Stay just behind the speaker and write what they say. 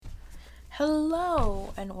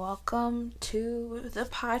Hello and welcome to the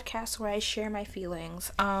podcast where I share my feelings.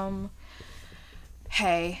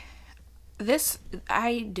 Hey, this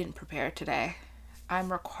I didn't prepare today.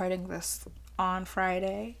 I'm recording this on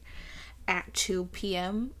Friday at 2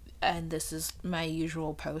 p.m. and this is my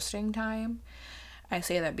usual posting time. I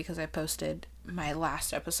say that because I posted my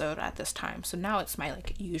last episode at this time. So now it's my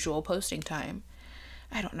usual posting time.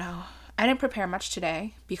 I don't know. I didn't prepare much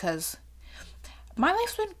today because my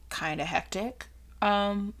life's been kind of hectic.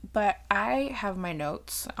 But I have my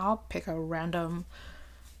notes. I'll pick a random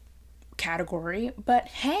category. But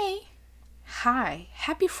hey, hi,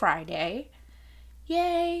 happy Friday.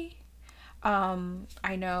 Yay.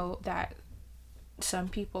 I know that some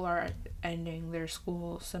people are ending their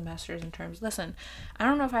school semesters in terms. Listen, I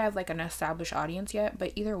don't know if I have an established audience yet,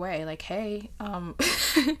 but either way, hey,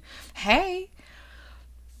 hey,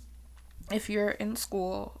 if you're in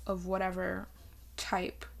school of whatever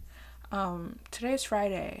type, today's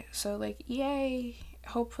Friday, so yay,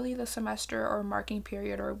 hopefully the semester or marking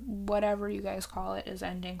period or whatever you guys call it is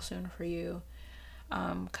ending soon for you,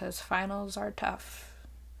 because finals are tough.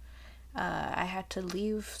 I had to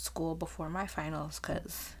leave school before my finals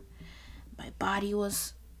because my body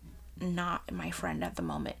was not my friend at the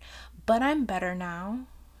moment, but I'm better now.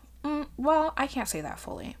 Well, I can't say that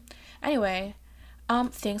fully. Anyway,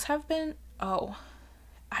 things have been,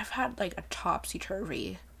 I've had a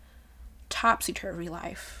topsy-turvy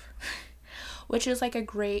life, which is a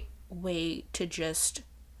great way to just,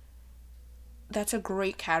 that's a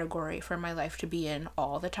great category for my life to be in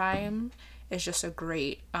all the time. It's just a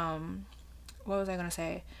great, what was I gonna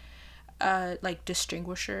say?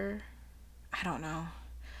 Distinguisher. I don't know.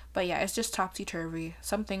 But yeah, it's just topsy-turvy.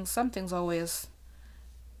 Something's always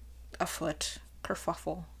afoot.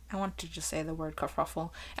 Kerfuffle. I want to just say the word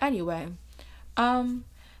kerfuffle. Anyway,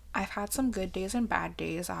 I've had some good days and bad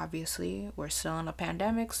days, obviously. We're still in a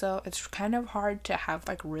pandemic, so it's kind of hard to have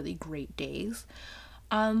really great days.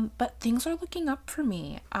 But things are looking up for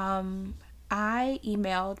me. I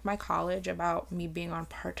emailed my college about me being on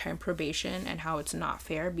part-time probation and how it's not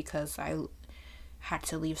fair because I had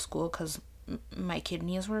to leave school because my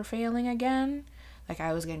kidneys were failing again.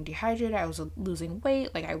 I was getting dehydrated, I was losing weight,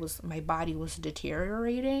 my body was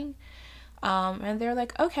deteriorating. And they're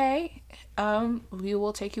like, okay, we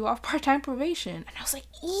will take you off part-time probation. And I was like,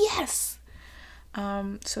 yes!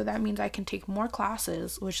 So that means I can take more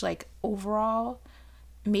classes, which overall,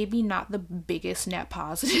 maybe not the biggest net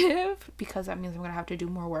positive because that means I'm gonna have to do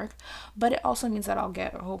more work, but it also means that I'll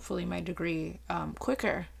get hopefully my degree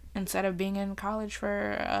quicker instead of being in college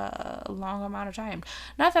for a long amount of time.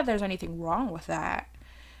 Not that there's anything wrong with that.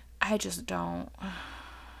 I just don't.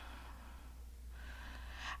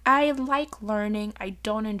 I like learning. I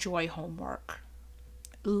don't enjoy homework.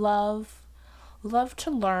 Love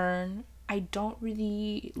to learn. I don't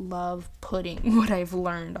really love putting what I've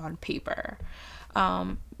learned on paper.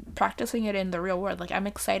 Practicing it in the real world. I'm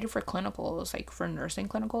excited for clinicals, for nursing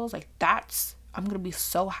clinicals. I'm gonna be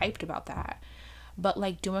so hyped about that.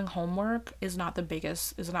 But doing homework is not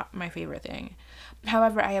my favorite thing.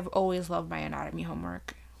 However, I have always loved my anatomy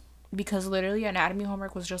homework because literally anatomy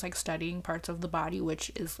homework was just studying parts of the body,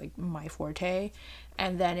 which is my forte,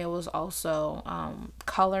 and then it was also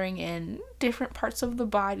coloring in different parts of the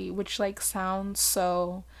body, which sounds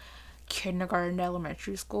so kindergarten,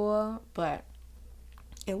 elementary school, but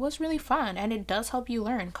it was really fun and it does help you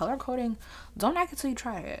learn. Color coding, don't act until you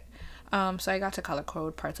try it. So I got to color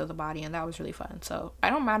code parts of the body and that was really fun. So I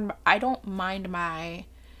don't mind my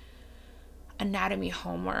anatomy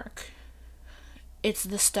homework. It's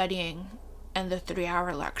the studying and the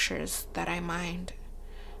 3-hour lectures that I mind.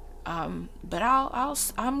 But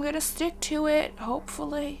I'm gonna stick to it,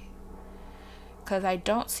 hopefully, because I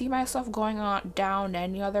don't see myself going on down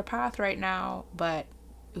any other path right now, but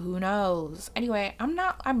who knows. Anyway, I'm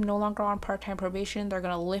no longer on part-time probation. They're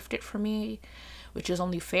gonna lift it for me, which is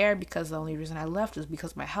only fair because the only reason I left is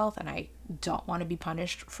because of my health and I don't want to be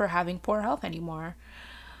punished for having poor health anymore.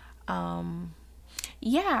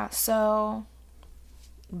 Yeah, so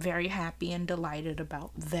very happy and delighted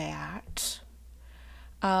about that.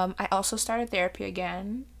 I also started therapy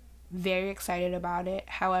again. Very excited about it.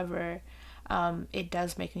 However, it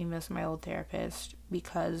does make me miss my old therapist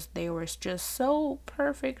because they were just so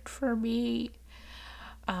perfect for me.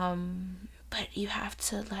 But you have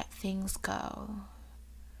to let things go.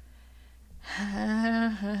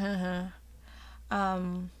 How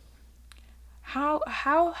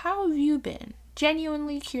have you been?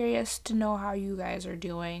 Genuinely curious to know how you guys are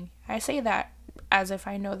doing. I say that as if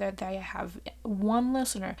I know that I have one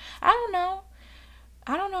listener. I don't know.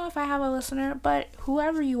 I don't know if I have a listener, but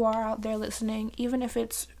whoever you are out there listening, even if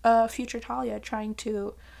it's future Talia trying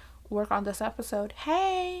to work on this episode,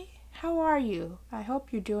 hey, how are you? I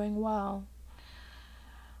hope you're doing well.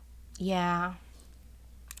 Yeah,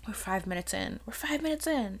 we're 5 minutes in.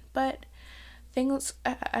 But things,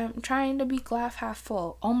 I'm trying to be glass half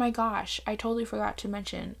full. Oh my gosh, I totally forgot to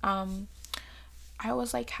mention. I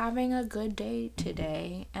was like having a good day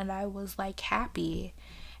today, and I was like happy.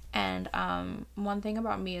 And one thing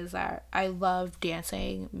about me is that I love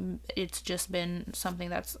dancing. It's just been something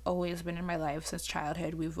that's always been in my life since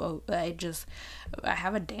childhood. I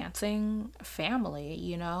have a dancing family,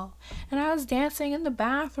 you know. And I was dancing in the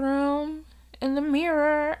bathroom in the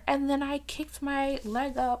mirror, and then I kicked my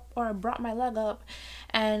leg up, or I brought my leg up,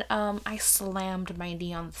 and I slammed my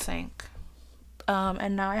knee on the sink.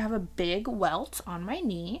 And now I have a big welt on my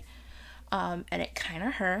knee, and it kind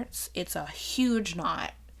of hurts. It's a huge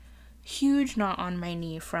knot on my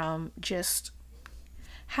knee from just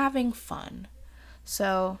having fun.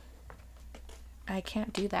 So I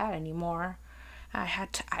can't do that anymore. I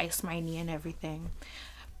had to ice my knee and everything.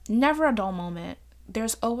 Never a dull moment.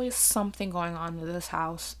 There's always something going on in this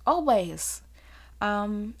house. Always.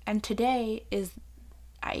 And today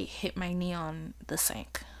I hit my knee on the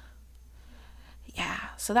sink. Yeah,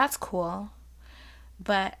 so that's cool.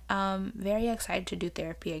 But very excited to do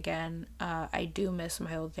therapy again. I do miss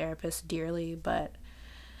my old therapist dearly, but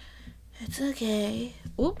it's okay.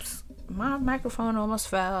 Oops, my microphone almost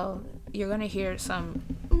fell. You're gonna hear some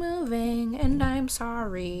moving, and I'm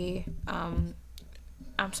sorry.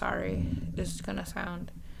 I'm sorry. It's gonna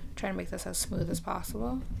sound, trying to make this as smooth as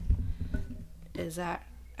possible.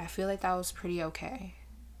 I feel like that was pretty okay.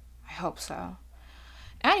 I hope so.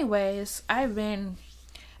 Anyways, I've been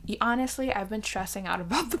stressing out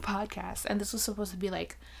about the podcast, and this was supposed to be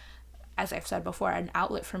like, as I've said before, an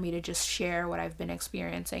outlet for me to just share what I've been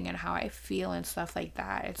experiencing and how I feel and stuff like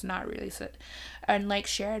that. It's not really and like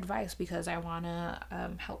share advice, because I want to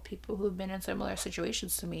help people who've been in similar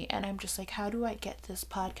situations to me. And I'm just like, how do I get this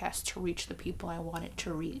podcast to reach the people I want it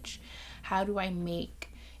to reach? How do I make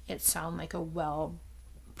it sound like a well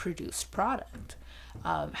produced product?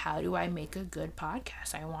 How do I make a good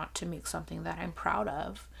podcast? I want to make something that I'm proud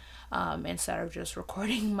of, instead of just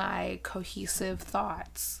recording my cohesive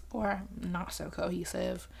thoughts, or not so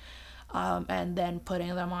cohesive, and then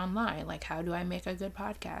putting them online. Like, how do I make a good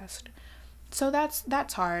podcast? So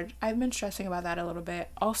that's hard. I've been stressing about that a little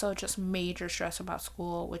bit. Also, just major stress about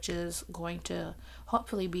school, which is going to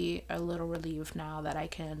hopefully be a little relieved now that I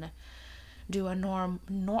can do a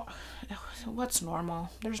what's normal?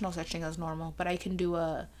 There's no such thing as normal, but I can do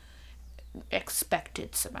a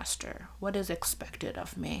expected semester. What is expected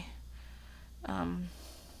of me?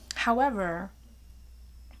 However,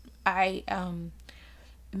 I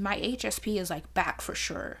my HSP is like back for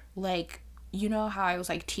sure. Like, you know how I was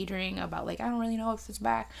like teetering about like, I don't really know if it's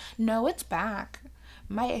back. No, it's back.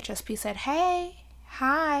 My HSP said, "Hey,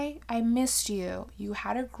 hi, I missed you. You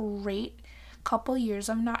had a great couple years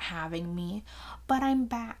of not having me, but I'm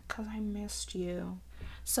back because I missed you."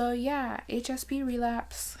 So yeah, HSP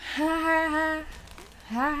relapse.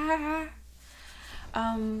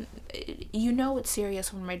 You know it's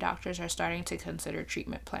serious when my doctors are starting to consider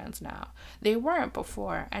treatment plans now. They weren't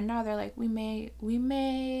before, and now they're like, we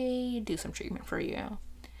may do some treatment for you.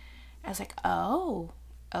 I was like, oh,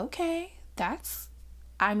 okay,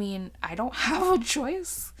 I don't have a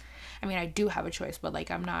choice. I mean, I do have a choice, but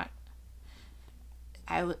like, I'm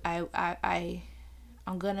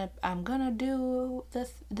gonna do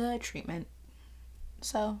the treatment.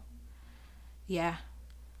 So, yeah.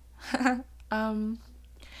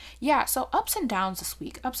 Yeah, so ups and downs this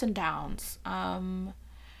week.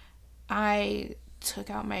 I took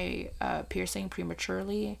out my piercing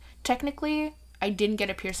prematurely. Technically, I didn't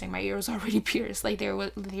get a piercing. My ear was already pierced. Like, they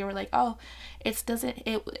were like, "Oh,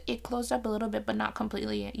 it closed up a little bit, but not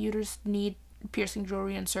completely. You just need piercing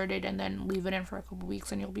jewelry inserted and then leave it in for a couple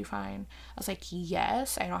weeks and you'll be fine." I was like,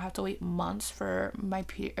 yes, I don't have to wait months for my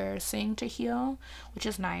piercing to heal, which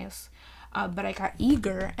is nice. But I got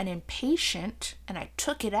eager and impatient, and I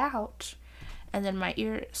took it out, and then my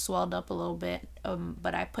ear swelled up a little bit,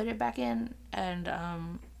 but I put it back in, and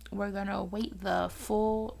we're gonna wait the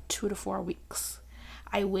full 2 to 4 weeks.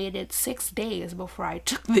 I waited 6 days before I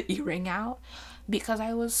took the earring out because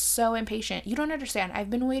I was so impatient. You don't understand. I've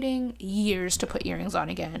been waiting years to put earrings on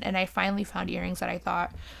again, and I finally found earrings that I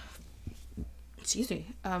thought,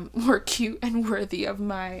 were cute and worthy of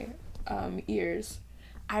my ears.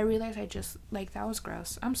 I realized that was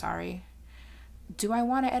gross. I'm sorry. Do I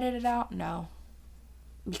want to edit it out? No.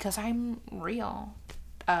 Because I'm real.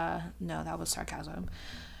 No, that was sarcasm.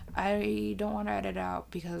 I don't want to edit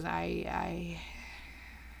out because I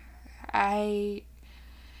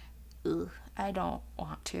don't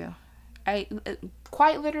want to. I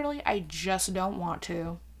quite literally, I just don't want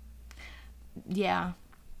to. Yeah.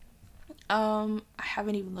 I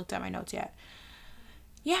haven't even looked at my notes yet.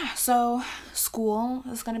 Yeah, so school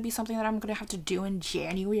is going to be something that I'm going to have to do in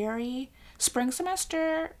January. Spring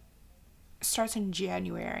semester starts in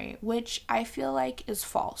January, which I feel like is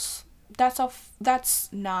false. That's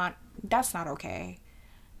not okay.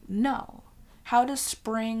 No. How does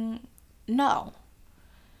spring no?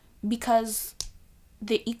 Because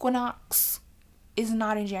the equinox is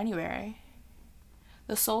not in January.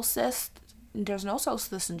 The solstice, there's no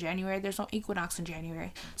solstice in January. There's no equinox in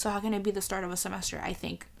January. So how can it be the start of a semester? I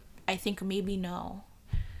think maybe no.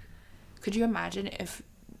 Could you imagine if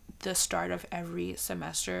the start of every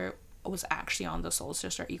semester was actually on the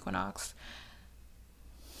solstice or equinox?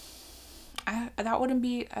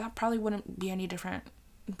 That probably wouldn't be any different.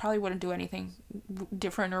 Probably wouldn't do anything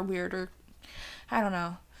different or weird, or I don't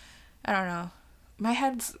know. My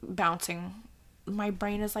head's bouncing. My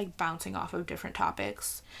brain is like bouncing off of different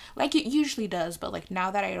topics, like it usually does, but like now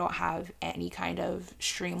that I don't have any kind of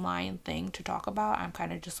streamlined thing to talk about, I'm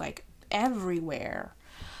kind of just like everywhere.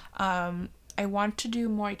 I want to do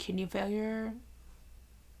more kidney failure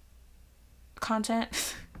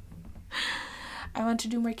content. I want to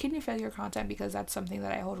do more kidney failure content because that's something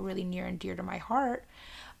that I hold really near and dear to my heart.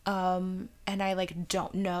 And I like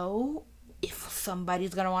don't know if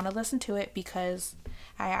somebody's gonna want to listen to it because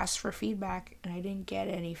I asked for feedback and I didn't get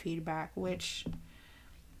any feedback, which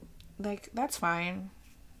like that's fine.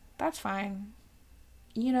 That's fine.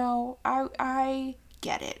 I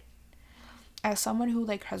get it. As someone who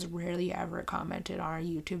like has rarely ever commented on a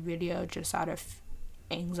YouTube video just out of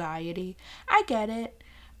anxiety, I get it.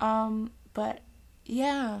 But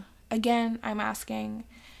yeah, again, I'm asking,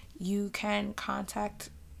 you can contact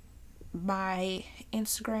my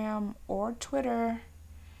Instagram or Twitter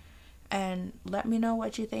and let me know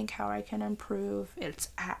what you think, how I can improve. It's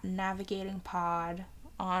at Navigating Pod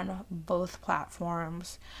on both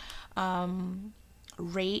platforms.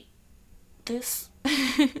 Rate this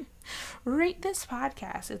rate this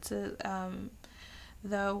podcast. It's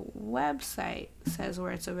the website says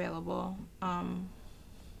where it's available,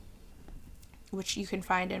 which you can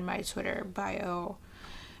find in my Twitter bio,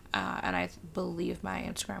 and I believe my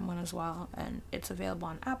Instagram one as well. And it's available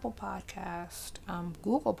on Apple Podcast,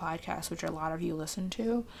 Google Podcasts, which a lot of you listen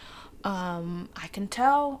to. I can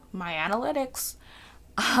tell my analytics,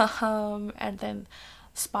 and then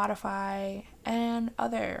Spotify and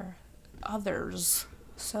others.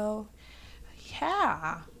 So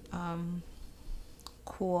yeah,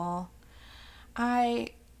 cool.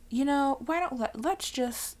 Why don't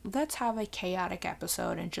let's have a chaotic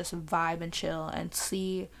episode and just vibe and chill and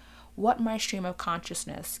see what my stream of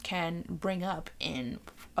consciousness can bring up in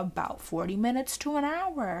about 40 minutes to an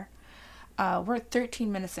hour. We're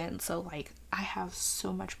 13 minutes in, so like I have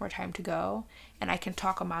so much more time to go and I can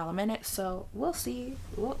talk a mile a minute, so we'll see.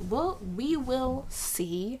 We will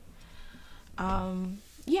see.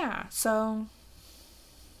 Yeah, so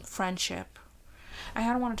friendship. I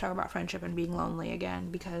don't want to talk about friendship and being lonely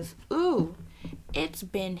again because, it's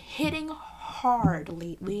been hitting hard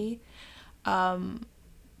lately. I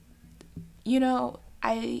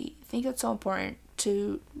think it's so important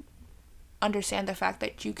to understand the fact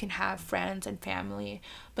that you can have friends and family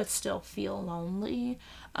but still feel lonely.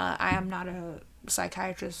 I am not a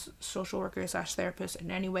psychiatrist, social worker / therapist in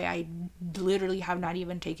any way. I literally have not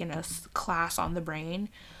even taken a class on the brain,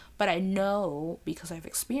 but I know because I've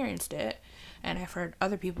experienced it and I've heard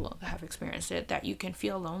other people have experienced it that you can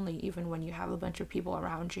feel lonely even when you have a bunch of people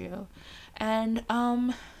around you. And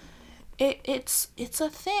it's a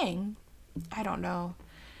thing. I don't know.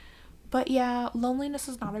 But yeah, loneliness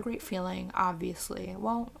is not a great feeling, obviously.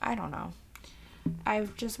 Well, I don't know.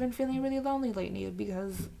 I've just been feeling really lonely lately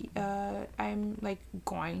because I'm like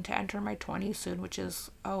going to enter my 20s soon, which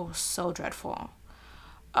is so dreadful.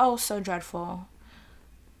 Oh, so dreadful.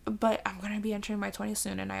 But I'm going to be entering my 20s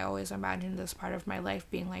soon, and I always imagine this part of my life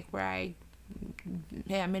being like where I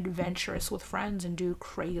am adventurous with friends and do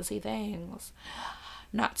crazy things.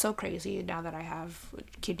 Not so crazy now that I have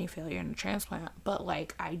kidney failure and a transplant, but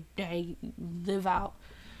like I live out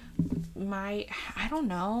I don't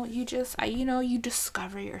know, you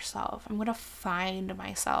discover yourself. I'm gonna find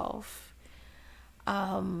myself,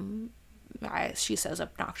 she says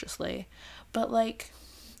obnoxiously, but like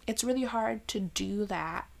it's really hard to do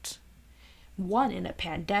that, one, in a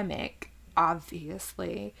pandemic,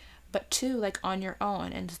 obviously, but two, like on your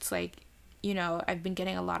own. And it's like I've been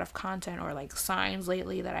getting a lot of content or like signs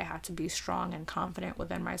lately that I have to be strong and confident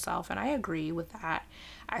within myself. And I agree with that.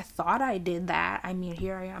 I thought I did that. I mean,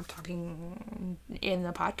 here I am talking in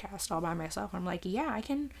the podcast all by myself. I'm like, yeah, I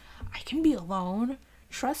can be alone.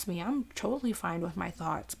 Trust me, I'm totally fine with my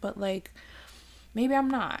thoughts. But like, maybe I'm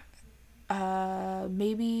not.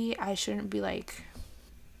 Maybe I shouldn't be like,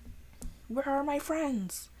 where are my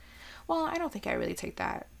friends? Well, I don't think I really take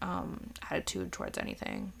that attitude towards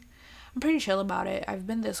anything. I'm pretty chill about it. I've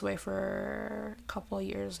been this way for a couple of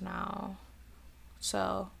years now.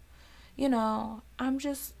 So, I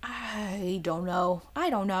don't know. I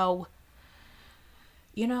don't know.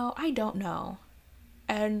 I don't know.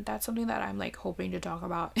 And that's something that I'm like hoping to talk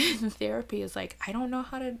about in therapy is like, I don't know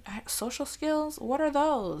social skills. What are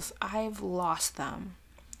those? I've lost them.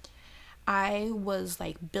 I was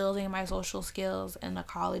like building my social skills in the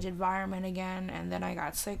college environment again, and then I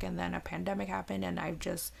got sick, and then a pandemic happened, and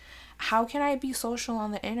how can I be social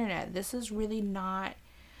on the internet? This is really not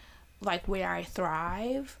like where I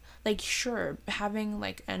thrive. Like, sure, having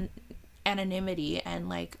like an anonymity and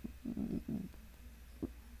like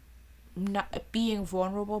not being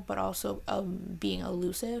vulnerable, but also being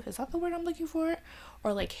elusive, is that the word I'm looking for?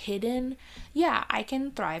 Or like hidden. Yeah, I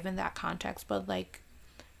can thrive in that context, but like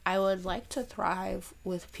I would like to thrive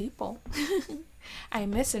with people. I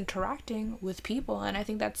miss interacting with people, and I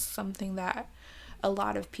think that's something that a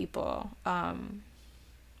lot of people,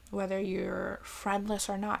 whether you're friendless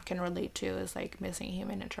or not, can relate to, is like missing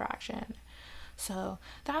human interaction. So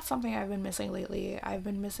that's something I've been missing lately. I've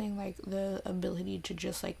been missing like the ability to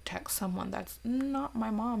just like text someone that's not my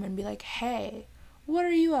mom and be like, hey, what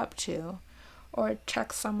are you up to? Or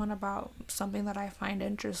text someone about something that I find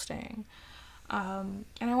interesting. And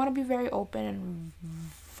I want to be very open and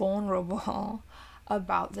vulnerable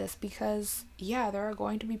about this because, yeah, there are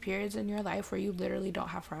going to be periods in your life where you literally don't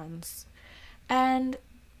have friends. And,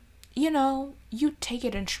 you take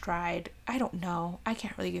it in stride. I don't know. I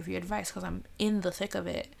can't really give you advice because I'm in the thick of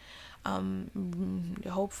it.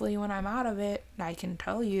 Hopefully when I'm out of it, I can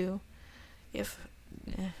tell you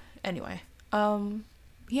anyway.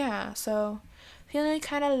 Yeah, so feeling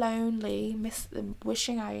kind of lonely,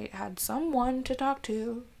 wishing I had someone to talk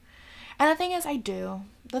to. And the thing is, I do.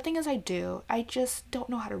 I just don't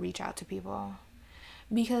know how to reach out to people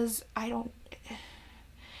because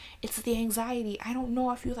it's the anxiety. I don't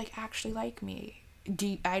know if you like actually like me.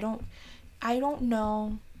 I don't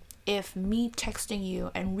know if me texting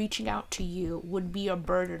you and reaching out to you would be a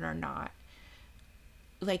burden or not.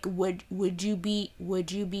 Like, would you be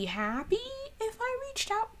happy if I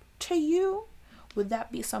reached out to you? Would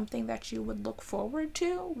that be something that you would look forward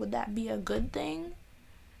to? Would that be a good thing?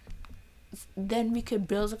 Then we could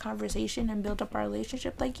build a conversation and build up our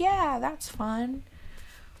relationship. Like, yeah, that's fun.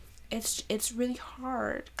 It's really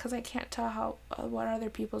hard because I can't tell what other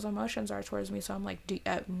people's emotions are towards me. So I'm like,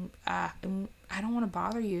 I don't want to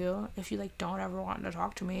bother you if you like don't ever want to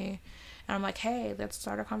talk to me. And I'm like, hey, let's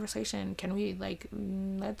start a conversation. Can we like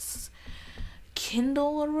let's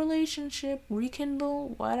kindle a relationship,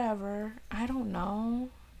 rekindle, whatever. I don't know.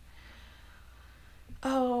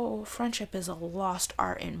 Oh, friendship is a lost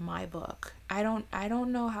art in my book. I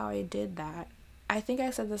don't know how I did that. I think I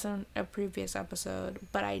said this in a previous episode,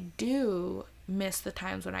 but I do miss the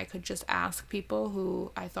times when I could just ask people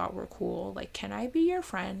who I thought were cool, like, can I be your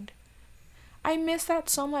friend? I miss that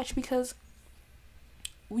so much because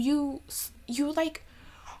you like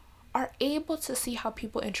are able to see how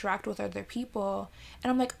people interact with other people,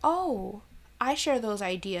 and I'm like, oh, I share those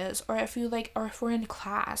ideas. Or if we're in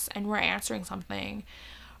class and we're answering something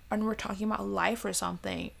and we're talking about life or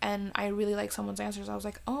something and I really like someone's answers, I was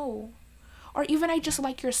like, oh. Or even I just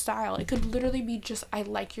like your style. It could literally be just I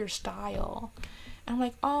like your style. And I'm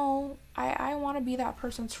like, oh, I want to be that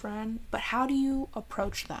person's friend, but how do you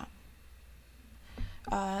approach them?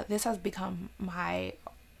 This has become my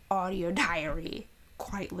audio diary,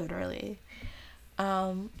 quite literally.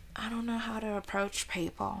 I don't know how to approach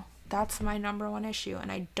people. That's my number one issue,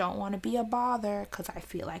 and I don't want to be a bother because I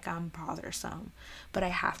feel like I'm bothersome. But I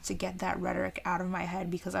have to get that rhetoric out of my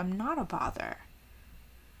head because I'm not a bother.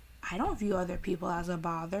 I don't view other people as a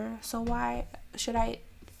bother, so why should I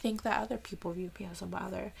think that other people view me as a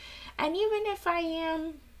bother? And even if I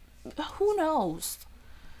am, who knows?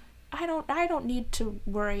 I don't need to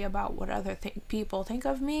worry about what other people think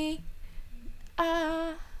of me.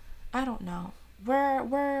 I don't know.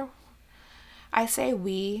 I say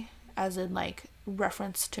we as in like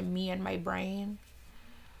reference to me and my brain,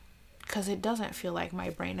 because it doesn't feel like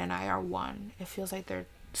my brain and I are one. It feels like they're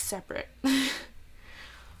separate.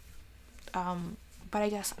 But I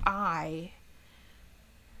guess I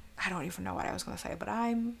don't even know what I was going to say, but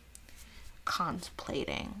I'm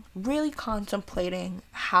really contemplating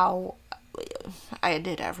how I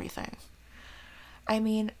did everything. I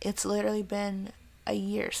mean, it's literally been a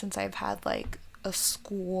year since I've had like a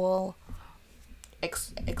school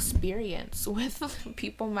experience with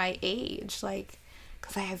people my age, like,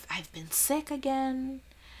 because I've been sick again,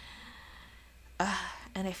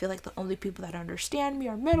 and I feel like the only people that understand me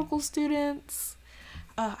are medical students.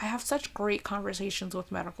 I have such great conversations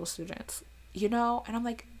with medical students, and I'm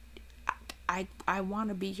like, I want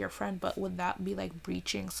to be your friend, but would that be like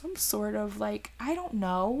breaching some sort of like, I don't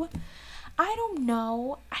know. I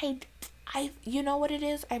you know what it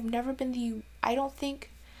is? I don't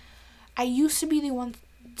think I used to be the one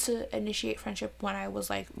to initiate friendship when I was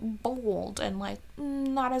like bold and like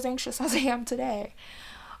not as anxious as I am today.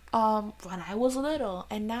 When I was little,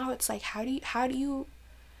 and now it's like, how do you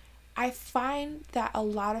I find that a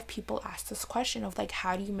lot of people ask this question of like,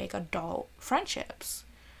 how do you make adult friendships?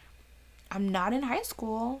 I'm not in high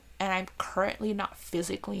school and I'm currently not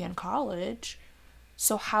physically in college.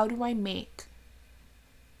 So how do I make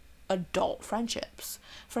adult friendships?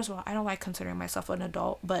 First of all, I don't like considering myself an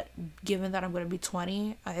adult, but given that I'm going to be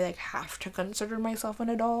 20, I like have to consider myself an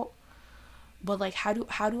adult. But like, how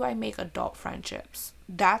do I make adult friendships?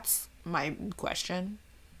 That's my question.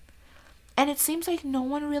 And it seems like no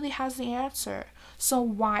one really has the answer. So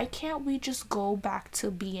why can't we just go back to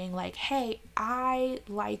being like, hey, I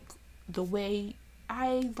like your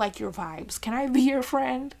vibes. Can I be your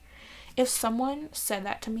friend? If someone said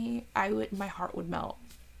that to me, my heart would melt.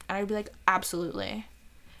 And I'd be like, absolutely.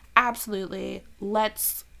 Absolutely. What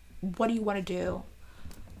do you want to do?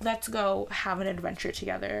 Let's go have an adventure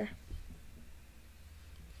together.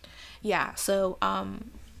 Yeah, so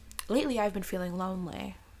lately I've been feeling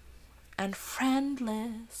lonely and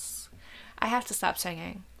friendless. I have to stop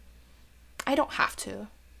singing. I don't have to,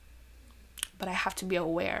 but I have to be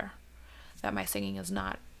aware that my singing is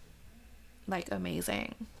not like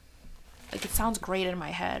amazing. Like, it sounds great in my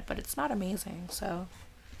head, but it's not amazing. So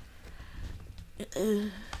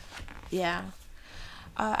yeah,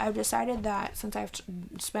 I've decided that since I've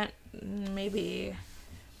spent maybe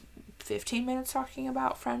 15 minutes talking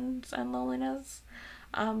about friends and loneliness,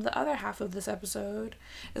 the other half of this episode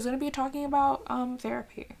is going to be talking about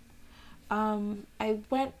therapy. I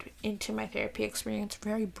went into my therapy experience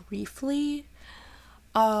very briefly,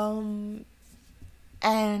 and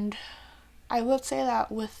I would say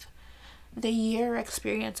that with the year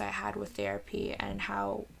experience I had with therapy and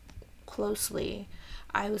how closely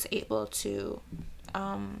I was able to,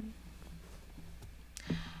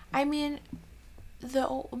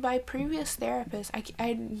 my previous therapist,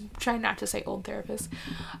 I try not to say old therapist,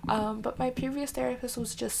 but my previous therapist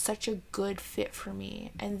was just such a good fit for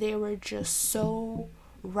me, and they were just so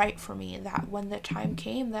right for me that when the time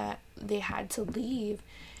came that they had to leave,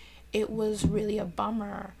 it was really a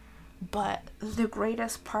bummer. But the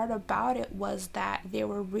greatest part about it was that they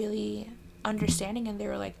were really understanding, and they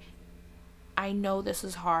were like, I know this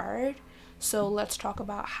is hard, so let's talk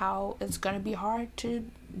about how it's going to be hard to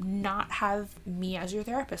not have me as your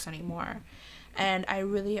therapist anymore. And I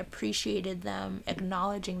really appreciated them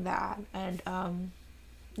acknowledging that. And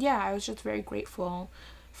I was just very grateful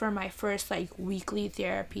for my first like weekly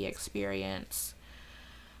therapy experience,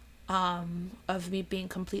 of me being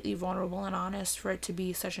completely vulnerable and honest, for it to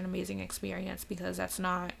be such an amazing experience, because that's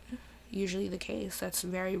not usually the case. That's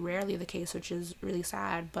very rarely the case, which is really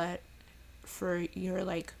sad. But for your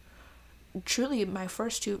like, truly, my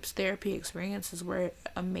first two therapy experiences were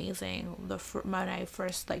amazing. When I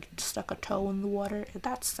first like stuck a toe in the water,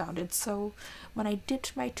 that sounded so, when I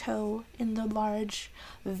dipped my toe in the large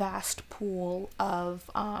vast pool of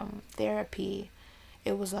therapy,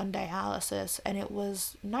 it was on dialysis, and it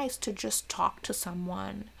was nice to just talk to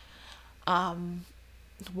someone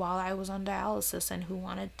while I was on dialysis, and who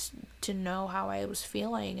wanted to know how I was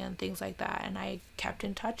feeling and things like that. And I kept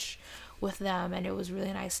in touch with them, and it was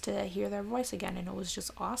really nice to hear their voice again, and it was just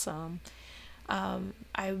awesome. I'm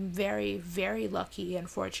very, very lucky and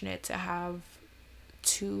fortunate to have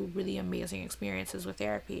two really amazing experiences with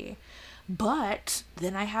therapy. But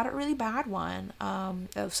then I had a really bad one,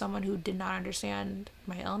 of someone who did not understand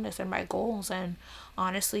my illness and my goals, and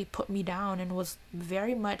honestly put me down, and was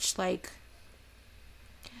very much like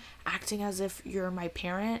acting as if you're my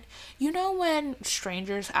parent. You know when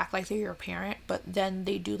strangers act like they're your parent, but then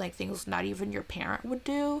they do like things not even your parent would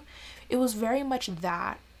do? It was very much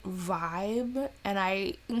that vibe,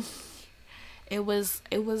 and it was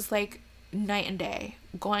like night and day,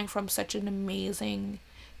 going from such an amazing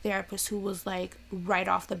therapist who was like right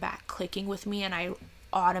off the bat clicking with me, and I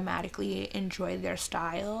automatically enjoyed their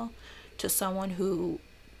style, to someone who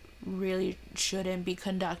really shouldn't be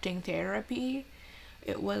conducting therapy.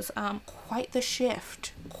 It was quite the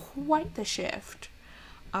shift. Quite the shift.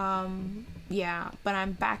 Yeah, but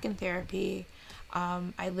I'm back in therapy.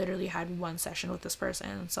 I literally had one session with this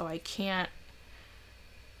person, so I can't.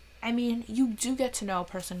 I mean, you do get to know a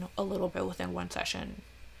person a little bit within one session.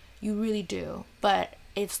 You really do. But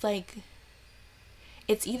it's like,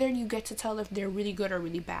 it's either you get to tell if they're really good or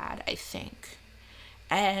really bad, I think.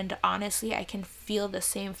 And honestly, I can feel the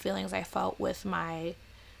same feelings I felt when I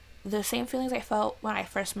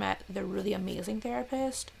first met the really amazing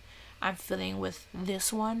therapist. I'm feeling with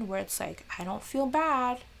this one, where it's like, I don't feel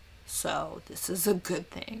bad, so this is a good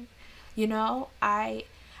thing. You know,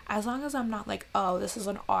 as long as I'm not like, oh, this is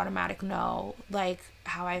an automatic no, like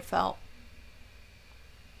how I felt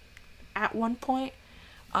at one point,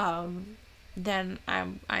 then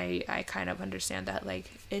I kind of understand that,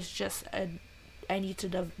 like, it's just I need to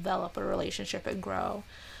develop a relationship and grow.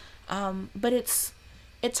 But it's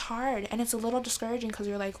hard, and it's a little discouraging, because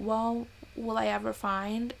you're like, well, will I ever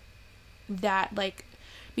find that, like,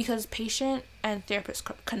 because patient and therapist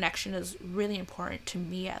connection is really important to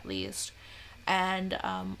me, at least. And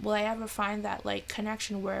will I ever find that, like,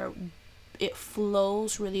 connection where it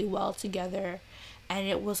flows really well together? And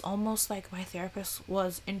it was almost like my therapist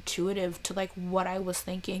was intuitive to, like, what I was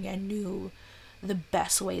thinking and knew the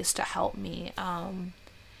best ways to help me. And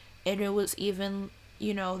it was even,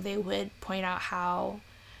 you know, they would point out how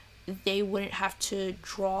they wouldn't have to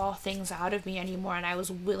draw things out of me anymore, and I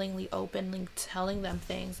was willingly, openly telling them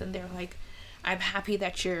things, and they're like, I'm happy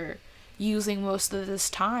that you're using most of this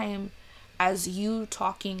time as you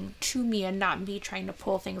talking to me and not me trying to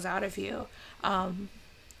pull things out of you.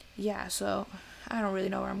 Yeah, so I don't really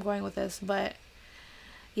know where I'm going with this, but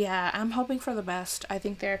yeah, I'm hoping for the best. I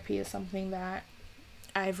think therapy is something that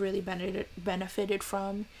I've really benefited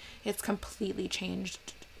from. It's completely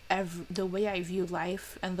changed the way I view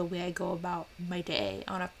life and the way I go about my day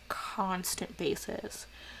on a constant basis.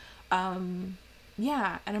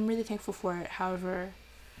 Yeah, and I'm really thankful for it. However,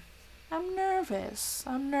 I'm nervous.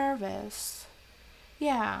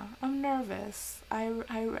 Yeah, I'm nervous.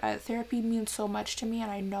 Therapy means so much to me,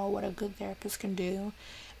 and I know what a good therapist can do,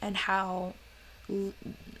 and how,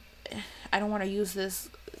 I don't want to use this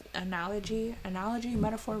analogy,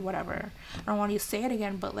 metaphor, whatever. I don't want to say it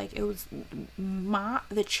again, but, like, it was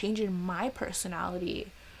the change in my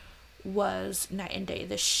personality was night and day.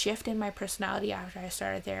 The shift in my personality after I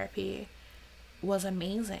started therapy was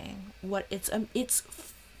amazing. It's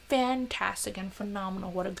fantastic and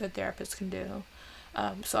phenomenal what a good therapist can do.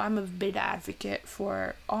 So I'm a big advocate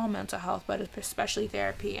for all mental health, but especially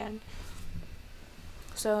therapy. And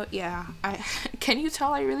so yeah, can you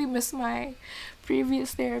tell I really miss my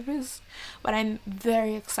previous therapist? But I'm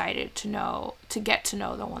very excited to get to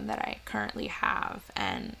know the one that I currently have,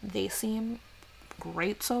 and they seem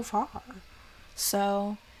great so far.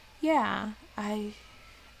 So yeah, I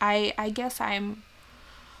guess I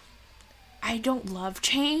don't love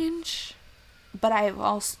change, but I've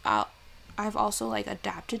also like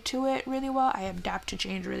adapted to it really well. I adapt to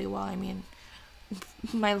change really well. I mean,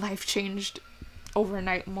 my life changed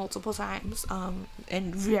overnight multiple times,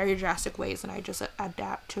 in very drastic ways, and I just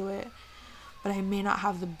adapt to it. But I may not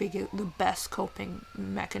have the best coping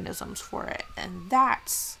mechanisms for it, and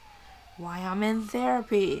that's why I'm in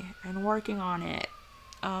therapy and working on it.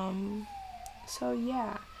 So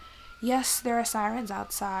yeah, yes, there are sirens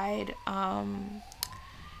outside.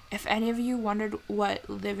 If any of you wondered what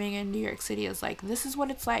living in New York City is like, this is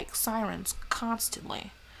what it's like. Sirens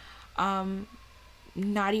constantly.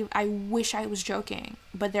 Not even, I wish I was joking,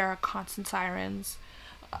 but there are constant sirens.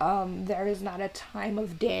 There is not a time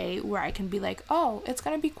of day where I can be like, oh, it's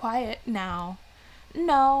gonna be quiet now.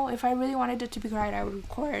 No, if I really wanted it to be quiet, I would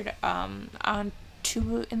record on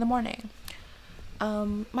 2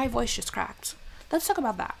 a.m. My voice just cracked. Let's talk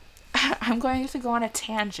about that. I'm going to go on a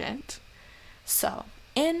tangent. So,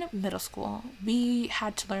 in middle school, we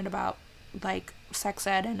had to learn about, like, sex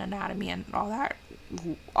ed and anatomy and all that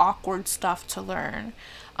awkward stuff to learn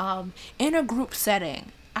in a group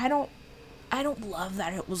setting. I don't love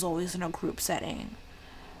that it was always in a group setting.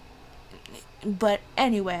 But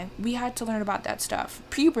anyway, we had to learn about that stuff.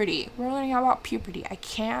 Puberty. We're learning about puberty. I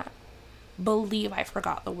can't believe I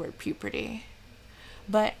forgot the word puberty.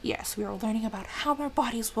 But yes, we were learning about how our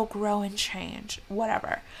bodies will grow and change.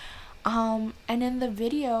 Whatever. And in the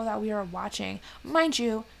video that we were watching, mind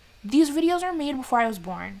you, these videos are made before I was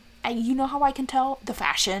born. You know how I can tell? The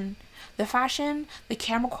fashion. The fashion, the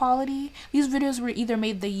camera quality, these videos were either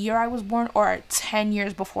made the year I was born or 10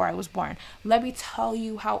 years before I was born. Let me tell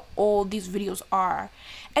you how old these videos are.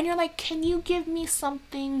 And you're like, can you give me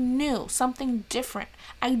something new, something different?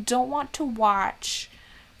 I don't want to watch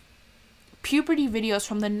puberty videos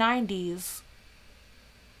from the 90s.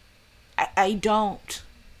 I don't.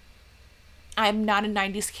 I'm not a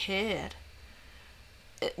 90s kid.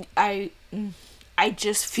 I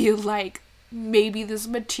just feel like maybe this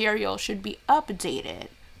material should be updated.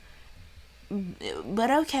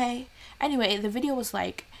 But okay. Anyway, the video was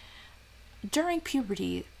like, during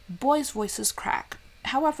puberty, boys' voices crack.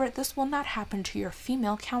 However, this will not happen to your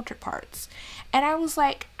female counterparts. And I was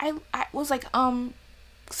like,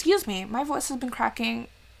 excuse me, my voice has been cracking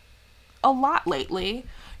a lot lately.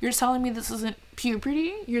 You're telling me this isn't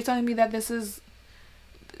puberty? You're telling me that this is...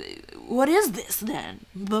 What is this then?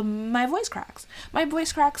 But my voice cracks. My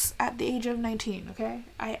voice cracks at the age of 19, okay?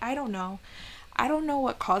 I don't know. I don't know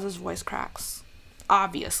what causes voice cracks,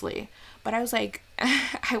 obviously. But I was like,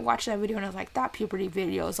 I watched that video and I was like, that puberty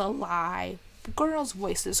video is a lie. Girls'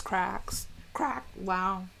 voices cracks. Crack.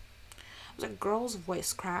 Wow. I was like, girls'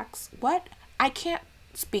 voice cracks? What? I can't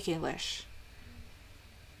speak English.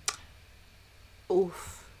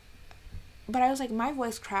 Oof. But I was like, my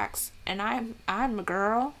voice cracks and I'm a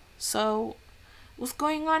girl, so what's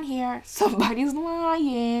going on here? Somebody's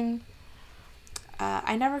lying.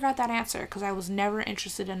 I never got that answer because I was never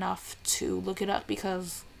interested enough to look it up,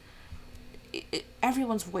 because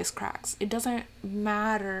everyone's voice cracks. It doesn't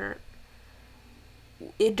matter.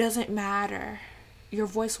 It doesn't matter. Your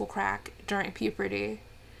voice will crack during puberty.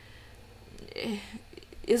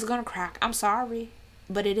 It's gonna crack. I'm sorry,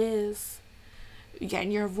 but it is. Yeah,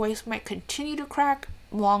 and your voice might continue to crack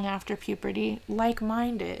long after puberty, like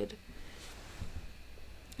mine did.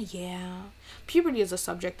 Yeah. Puberty is a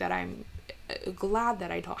subject that I'm glad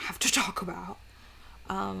that I don't have to talk about.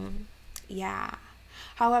 Yeah.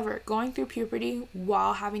 However, going through puberty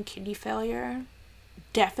while having kidney failure,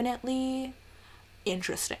 definitely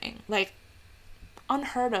interesting. Like,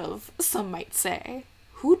 unheard of, some might say.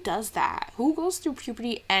 Who does that? Who goes through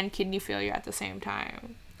puberty and kidney failure at the same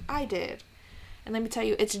time? I did. And let me tell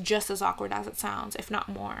you, it's just as awkward as it sounds, if not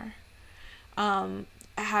more.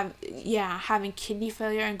 Having kidney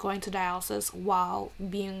failure and going to dialysis while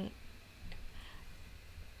being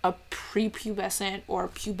a prepubescent or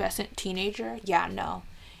pubescent teenager. Yeah, no.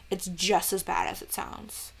 It's just as bad as it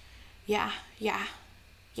sounds. Yeah. Yeah.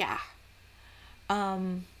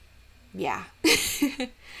 I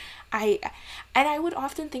would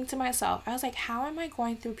often think to myself, I was like, how am I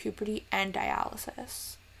going through puberty and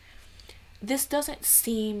dialysis? This doesn't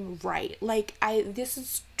seem right. Like, this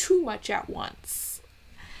is too much at once.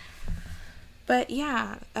 But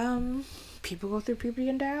yeah, people go through puberty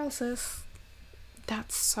and dialysis.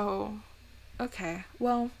 That's so... Okay,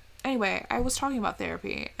 well, anyway, I was talking about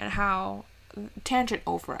therapy and how... Tangent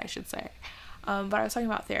over, I should say. But I was talking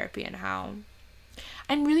about therapy and how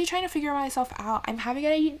I'm really trying to figure myself out. I'm having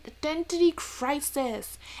an identity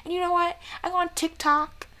crisis. And you know what? I go on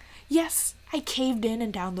TikTok. Yes, I caved in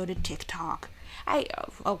and downloaded TikTok.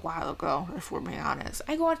 A while ago, if we're being honest.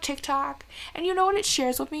 I go on TikTok, and you know what it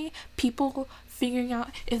shares with me? People figuring out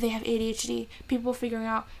if they have ADHD, people figuring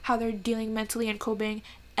out how they're dealing mentally and coping,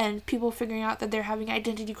 and people figuring out that they're having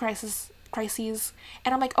identity crises.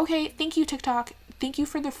 And I'm like, okay, thank you, TikTok. Thank you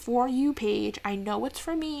for the For You page. I know it's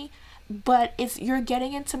for me, but you're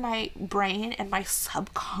getting into my brain and my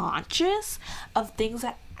subconscious of things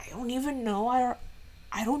that I don't even know are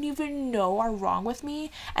wrong with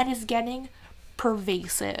me, and it's getting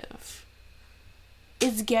pervasive.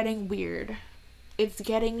 It's getting weird. It's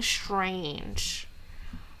getting strange.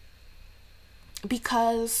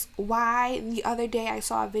 Because the other day I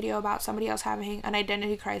saw a video about somebody else having an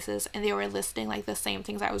identity crisis, and they were listing like the same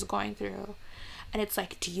things I was going through. And it's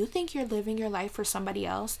like, do you think you're living your life for somebody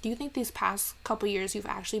else? Do you think these past couple years you've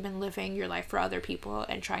actually been living your life for other people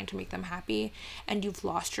and trying to make them happy, and you've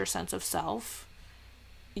lost your sense of self?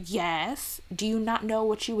 Yes. Do you not know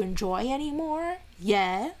what you enjoy anymore?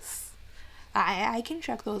 Yes. I can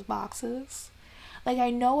check those boxes. Like,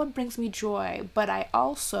 I know what brings me joy, but I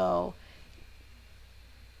also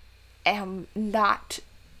am not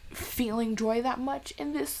feeling joy that much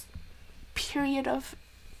in this period of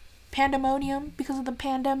pandemonium because of the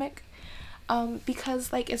pandemic.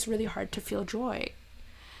 Because, like, it's really hard to feel joy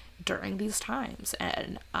during these times.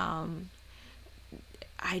 And,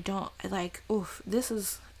 I don't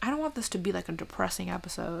want this to be like a depressing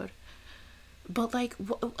episode, but like,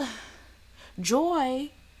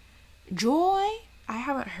 Joy, I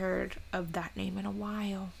haven't heard of that name in a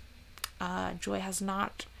while. Joy has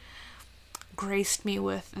not graced me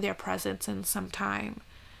with their presence in some time.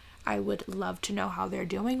 I would love to know how they're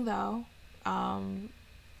doing, though.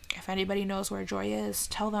 If anybody knows where Joy is,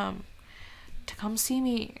 tell them to come see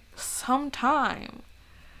me sometime.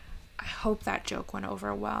 I hope that joke went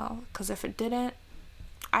over well, because if it didn't,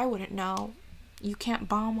 I wouldn't know. You can't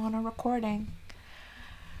bomb on a recording.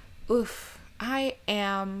 Oof. I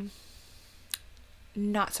am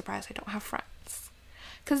not surprised I don't have friends.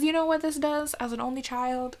 Because you know what this does? As an only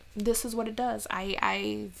child, this is what it does.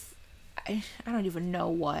 I don't even know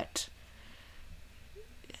what.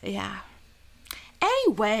 Yeah.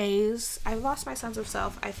 Anyways, I've lost my sense of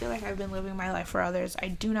self. I feel like I've been living my life for others. I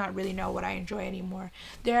do not really know what I enjoy anymore.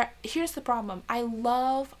 Here's the problem. I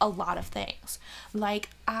love a lot of things. Like,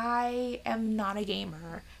 I am not a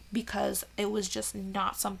gamer because it was just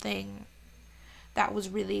not something that was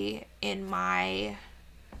really in my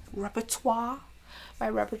repertoire.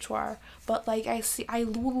 But like, I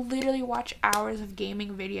literally watch hours of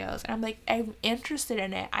gaming videos, and I'm like, I'm interested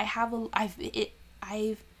in it. I have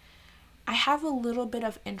a little bit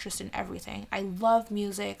of interest in everything. I love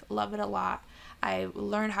music, love it a lot. I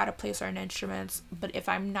learned how to play certain instruments, but if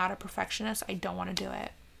I'm not a perfectionist, I don't want to do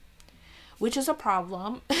it. Which is a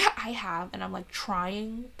problem I have, and I'm like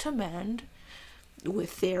trying to mend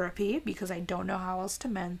with therapy because I don't know how else to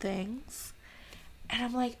mend things. And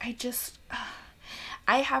I'm like,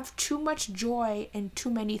 I have too much joy in too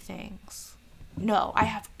many things. No, I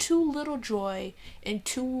have too little joy in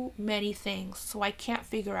too many things, so I can't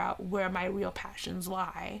figure out where my real passions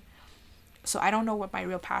lie. So I don't know what my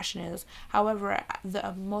real passion is. However,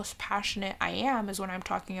 the most passionate I am is when I'm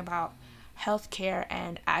talking about healthcare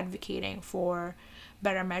and advocating for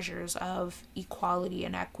better measures of equality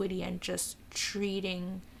and equity, and just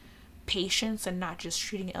treating patients and not just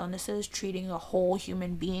treating illnesses, treating a whole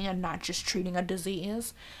human being and not just treating a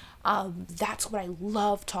disease. That's what I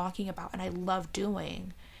love talking about and I love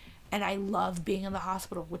doing. And I love being in the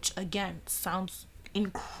hospital, which again sounds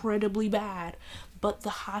incredibly bad, but the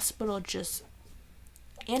hospital just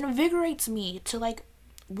invigorates me to like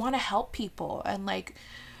want to help people and like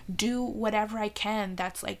do whatever I can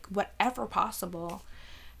that's like whatever possible.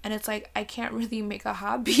 And it's like, I can't really make a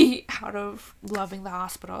hobby out of loving the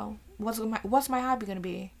hospital. What's my hobby gonna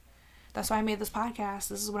be? That's why I made this podcast.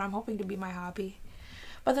 This is what I'm hoping to be my hobby.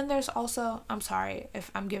 But then there's also, I'm sorry if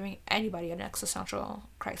I'm giving anybody an existential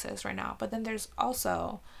crisis right now, but then there's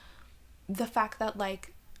also the fact that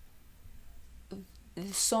like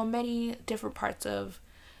so many different parts of,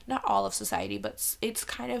 not all of society, but it's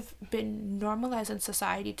kind of been normalized in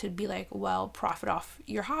society to be like, well, profit off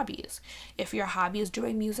your hobbies. If your hobby is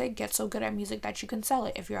doing music, get so good at music that you can sell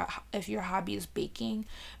it. If your hobby is baking,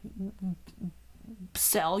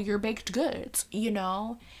 sell your baked goods, you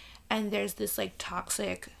know? And there's this like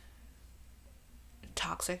toxic,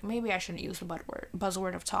 maybe I shouldn't use the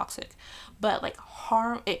buzzword of toxic, but like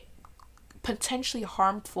potentially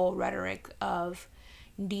harmful rhetoric of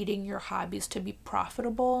needing your hobbies to be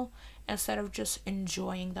profitable instead of just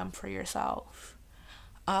enjoying them for yourself.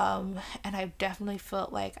 And I've definitely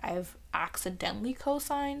felt like I've accidentally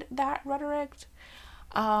co-signed that rhetoric.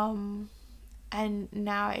 And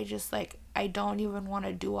now I don't even want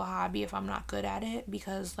to do a hobby if I'm not good at it,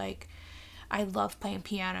 because like I love playing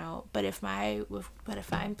piano, but if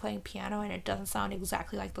I'm playing piano and it doesn't sound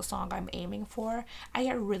exactly like the song I'm aiming for, I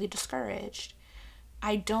get really discouraged.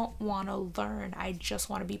 I don't want to learn. I just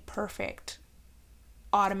want to be perfect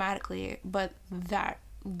automatically, but that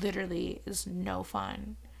literally is no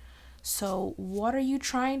fun. So what are you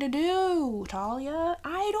trying to do, Talia?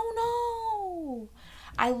 I don't know.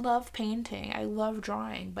 I love painting. I love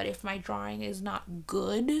drawing, but if my drawing is not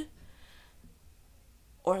good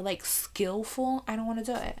or like skillful, I don't want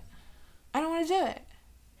to do it.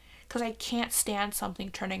 Because I can't stand something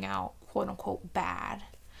turning out quote unquote bad.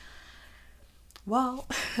 Well,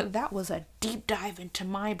 that was a deep dive into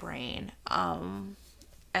my brain, and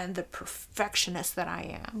the perfectionist that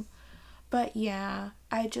I am. But yeah,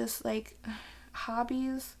 I just like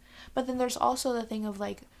hobbies. But then there's also the thing of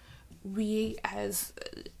like, we as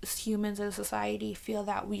humans in society feel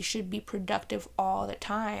that we should be productive all the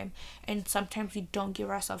time, and sometimes we don't give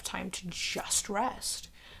ourselves time to just rest.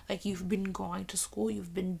 Like, you've been going to school,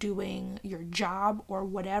 you've been doing your job or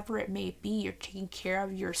whatever it may be, you're taking care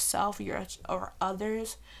of yourself or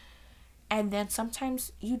others, and then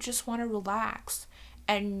sometimes you just want to relax.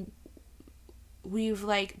 And we've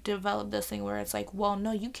like developed this thing where it's like, well,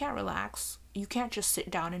 no, you can't relax, you can't just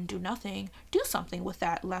sit down and do nothing. Do something with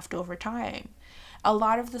that leftover time. A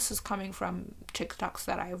lot of this is coming from TikToks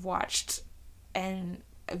that I've watched, and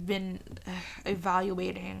I've been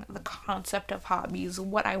evaluating the concept of hobbies,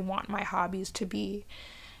 what I want my hobbies to be.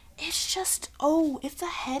 It's just, it's a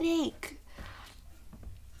headache.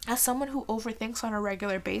 As someone who overthinks on a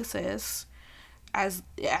regular basis, as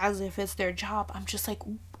if it's their job, I'm just like,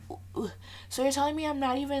 so you're telling me I'm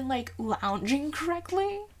not even like lounging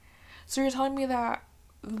correctly? So you're telling me that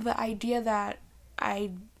the idea that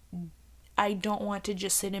I I don't want to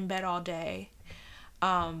just sit in bed all day,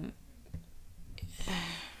 um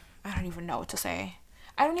I don't even know what to say.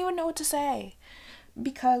 I don't even know what to say.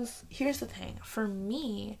 Because here's the thing, for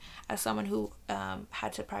me, as someone who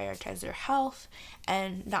had to prioritize their health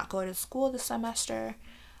and not go to school this semester,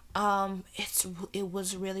 it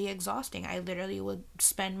was really exhausting. I literally would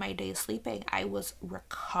spend my day sleeping. I was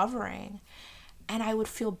recovering, and I would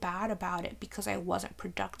feel bad about it because I wasn't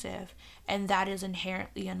productive, and that is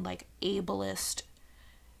inherently an like ableist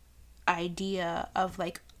idea of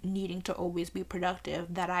like needing to always be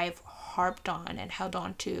productive that I've harped on and held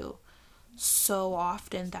on to so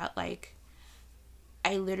often, that like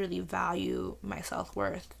I literally value my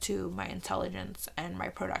self-worth to my intelligence and my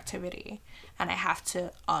productivity, and I have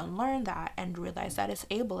to unlearn that and realize that it's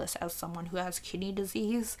ableist. As someone who has kidney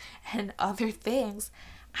disease and other things,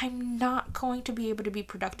 I'm not going to be able to be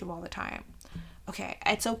productive all the time. Okay,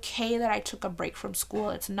 it's okay that I took a break from school.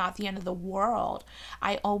 It's not the end of the world.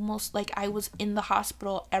 I was in the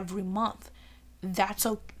hospital every month. That's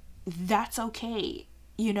okay.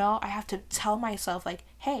 I have to tell myself like,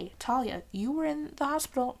 hey, Talia, you were in the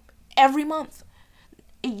hospital every month.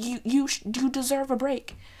 You deserve a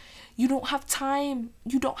break. You don't have time.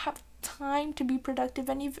 You don't have time to be productive,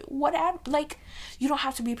 and if whatever, like, you don't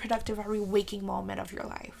have to be productive every waking moment of your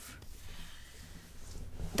life.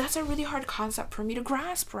 That's a really hard concept for me to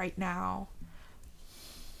grasp right now.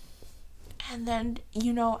 And then,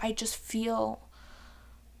 I just feel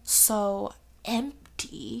so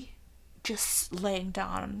empty just laying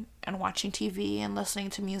down and watching TV and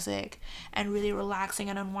listening to music and really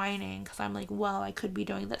relaxing and unwinding, because I'm like, well, I could be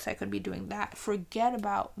doing this, I could be doing that. Forget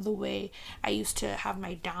about the way I used to have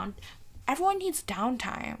my down. Everyone needs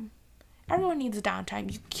downtime. Everyone needs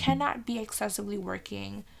downtime. You cannot be excessively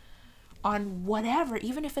working on whatever,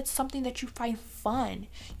 even if it's something that you find fun.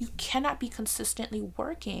 You cannot be consistently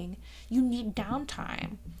working. You need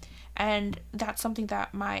downtime. And that's something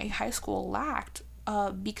that my high school lacked,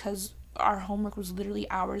 because our homework was literally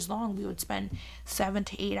hours long. We would spend 7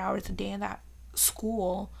 to 8 hours a day in that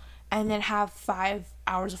school, and then have 5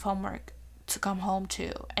 hours of homework to come home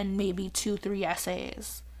to, and maybe 2-3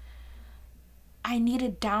 essays. I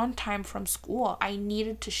needed downtime from school. I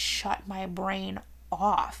needed to shut my brain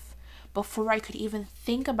off before I could even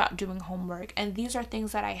think about doing homework. And these are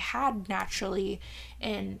things that I had naturally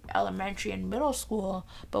in elementary and middle school,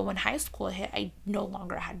 but when high school hit, I no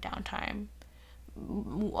longer had downtime.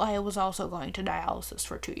 I was also going to dialysis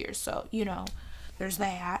for 2 years, so there's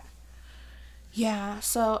that. Yeah,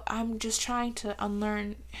 so I'm just trying to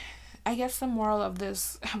unlearn. I guess the moral of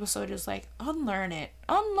this episode is like, unlearn it.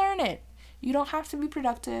 Unlearn it. You don't have to be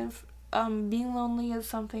productive. Being lonely is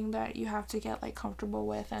something that you have to get like comfortable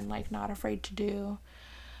with and like not afraid to do.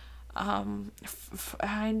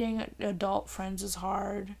 Finding adult friends is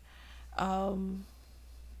hard.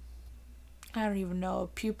 I don't even know.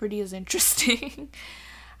 Puberty is interesting.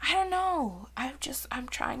 I don't know. I'm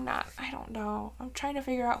trying not, I don't know. I'm trying to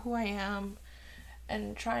figure out who I am,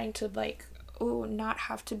 and trying to like, not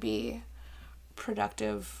have to be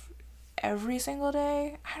productive every single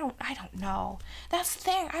day. I don't know. That's the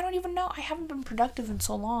thing. I don't even know. I haven't been productive in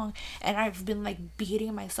so long, and I've been like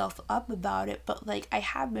beating myself up about it, but like I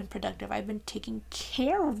have been productive. I've been taking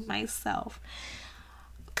care of myself,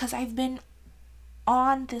 cuz I've been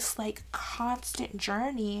on this like constant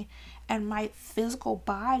journey, and my physical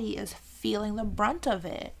body is feeling the brunt of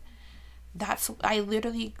it. I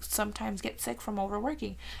literally sometimes get sick from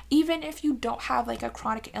overworking. Even if you don't have like a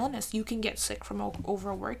chronic illness, you can get sick from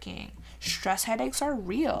overworking. Stress headaches are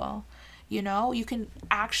real. You can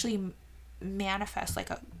actually manifest like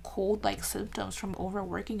a cold like symptoms from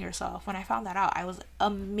overworking yourself. When I found that out, I was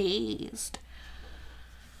amazed.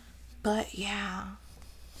 But yeah,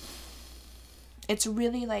 it's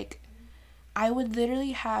really like, I would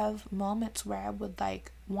literally have moments where I would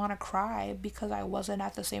like want to cry because I wasn't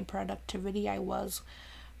at the same productivity I was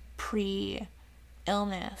pre-illness,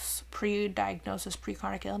 pre-diagnosis,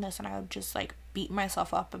 pre-chronic illness, and I would just like beat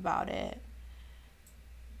myself up about it.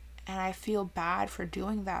 And I feel bad for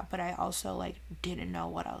doing that, but I also like didn't know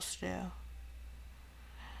what else to do.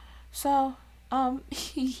 So,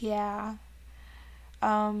 yeah.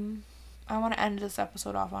 I want to end this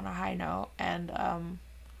episode off on a high note and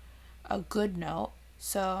a good note.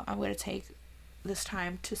 So I'm going to take this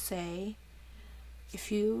time to say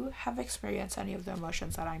if you have experienced any of the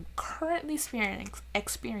emotions that I'm currently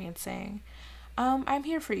experiencing, I'm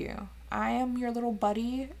here for you. I am your little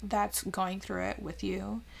buddy that's going through it with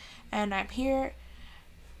you, and I'm here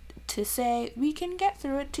to say we can get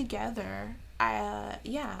through it together.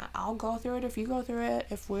 Yeah, I'll go through it if you go through it.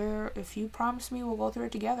 If you promise me we'll go through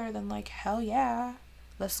it together, then like hell yeah,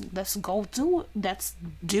 let's go do it. Let's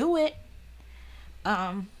do it.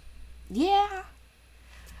 Yeah.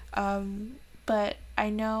 But I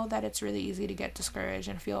know that it's really easy to get discouraged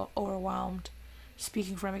and feel overwhelmed,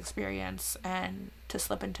 speaking from experience, and to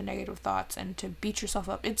slip into negative thoughts and to beat yourself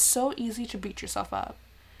up. It's so easy to beat yourself up.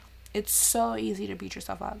 It's so easy to beat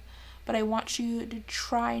yourself up. But I want you to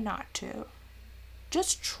try not to.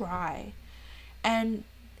 Just try. And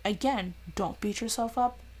again, don't beat yourself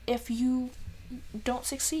up if you don't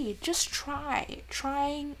succeed. Just try.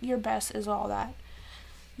 Trying your best is all that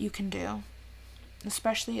you can do.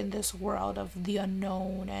 Especially in this world of the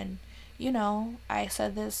unknown. And, you know, I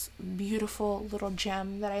said this beautiful little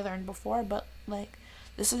gem that I learned before, but like,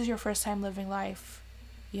 this is your first time living life,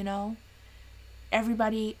 you know?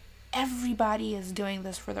 Everybody is doing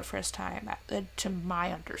this for the first time, to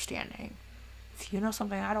my understanding. If you know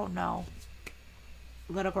something I don't know,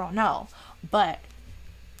 let a girl know. But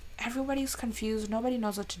everybody's confused. Nobody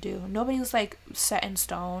knows what to do. Nobody's like set in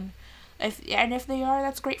stone. If they are,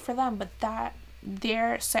 that's great for them. But that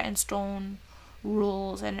their set in stone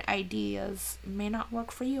rules and ideas may not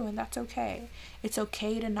work for you, and that's okay. It's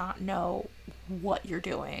okay to not know what you're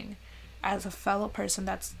doing. As a fellow person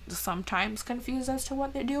that's sometimes confused as to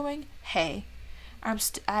what they're doing, hey, I'm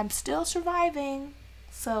still surviving,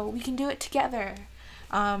 so we can do it together.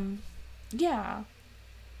 Yeah,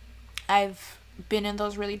 I've been in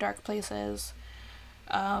those really dark places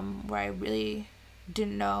where I really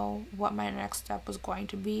didn't know what my next step was going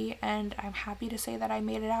to be, and I'm happy to say that I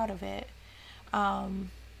made it out of it.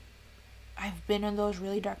 I've been in those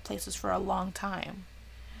really dark places for a long time.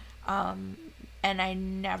 And I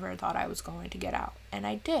never thought I was going to get out. And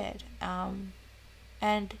I did.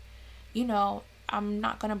 And, you know, I'm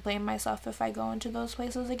not going to blame myself if I go into those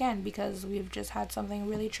places again, because we've just had something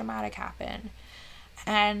really traumatic happen.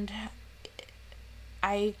 And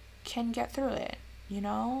I can get through it, you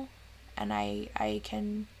know? And I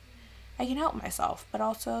can help myself. But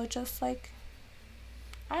also just like,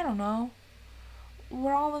 I don't know.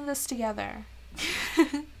 We're all in this together.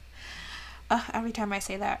 Every time I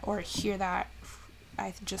say that or hear that,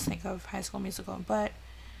 I just think of High School Musical. But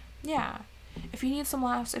yeah, if you need some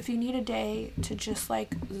laughs, if you need a day to just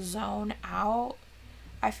like zone out,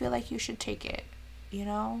 I feel like you should take it, you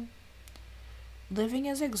know? Living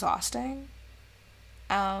is exhausting,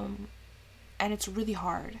 and it's really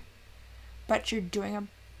hard, but you're doing a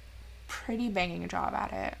pretty banging job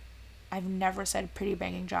at it. I've never said pretty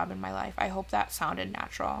banging job in my life. I hope that sounded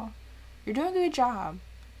natural. You're doing a good job.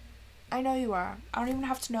 I know you are. I don't even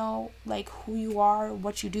have to know like who you are,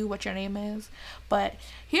 what you do, what your name is. But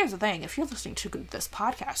here's the thing. If you're listening to this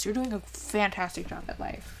podcast, you're doing a fantastic job at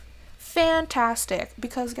life. Fantastic.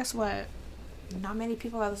 Because guess what? Not many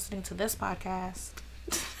people are listening to this podcast.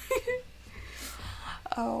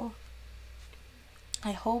 Oh.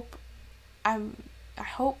 I hope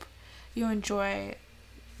you enjoy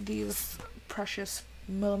these precious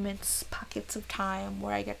moments, pockets of time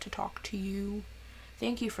where I get to talk to you.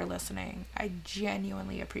 Thank you for listening. I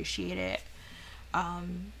genuinely appreciate it.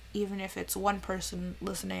 Even if it's one person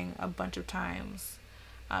listening a bunch of times.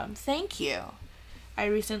 Thank you. I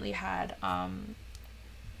recently had I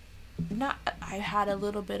had a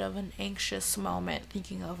little bit of an anxious moment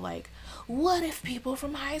thinking of like, what if people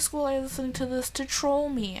from high school are listening to this to troll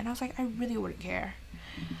me? And I was like, I really wouldn't care.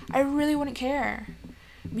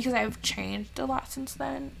 Because I've changed a lot since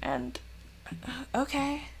then, and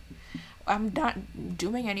okay, I'm not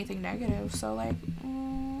doing anything negative, so like,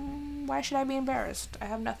 why should I be embarrassed? I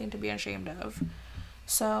have nothing to be ashamed of.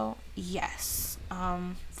 So yes,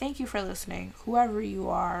 thank you for listening, whoever you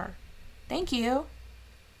are. Thank you.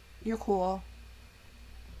 You're cool.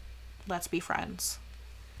 Let's be friends.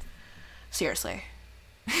 Seriously.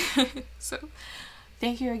 So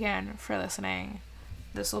thank you again for listening.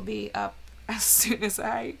 This will be up as soon as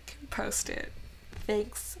I can post it.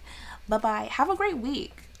 Thanks. Bye-bye. Have a great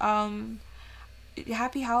week.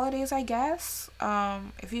 Happy holidays, I guess.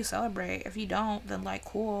 If you celebrate. If you don't, then like,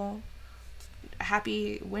 cool.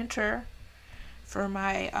 Happy winter for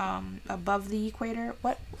my above the equator.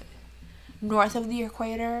 What? North of the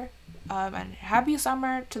equator. And happy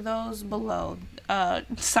summer to those below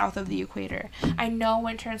south of the equator. I know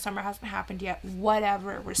winter and summer hasn't happened yet.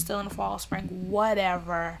 Whatever. We're still in fall, spring.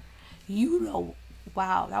 Whatever. You know.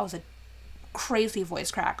 Wow, that was a crazy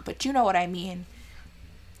voice crack, but you know what I mean.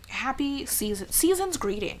 happy season's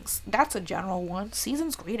greetings. That's a general one.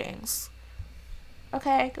 Season's greetings.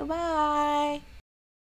 Okay, goodbye.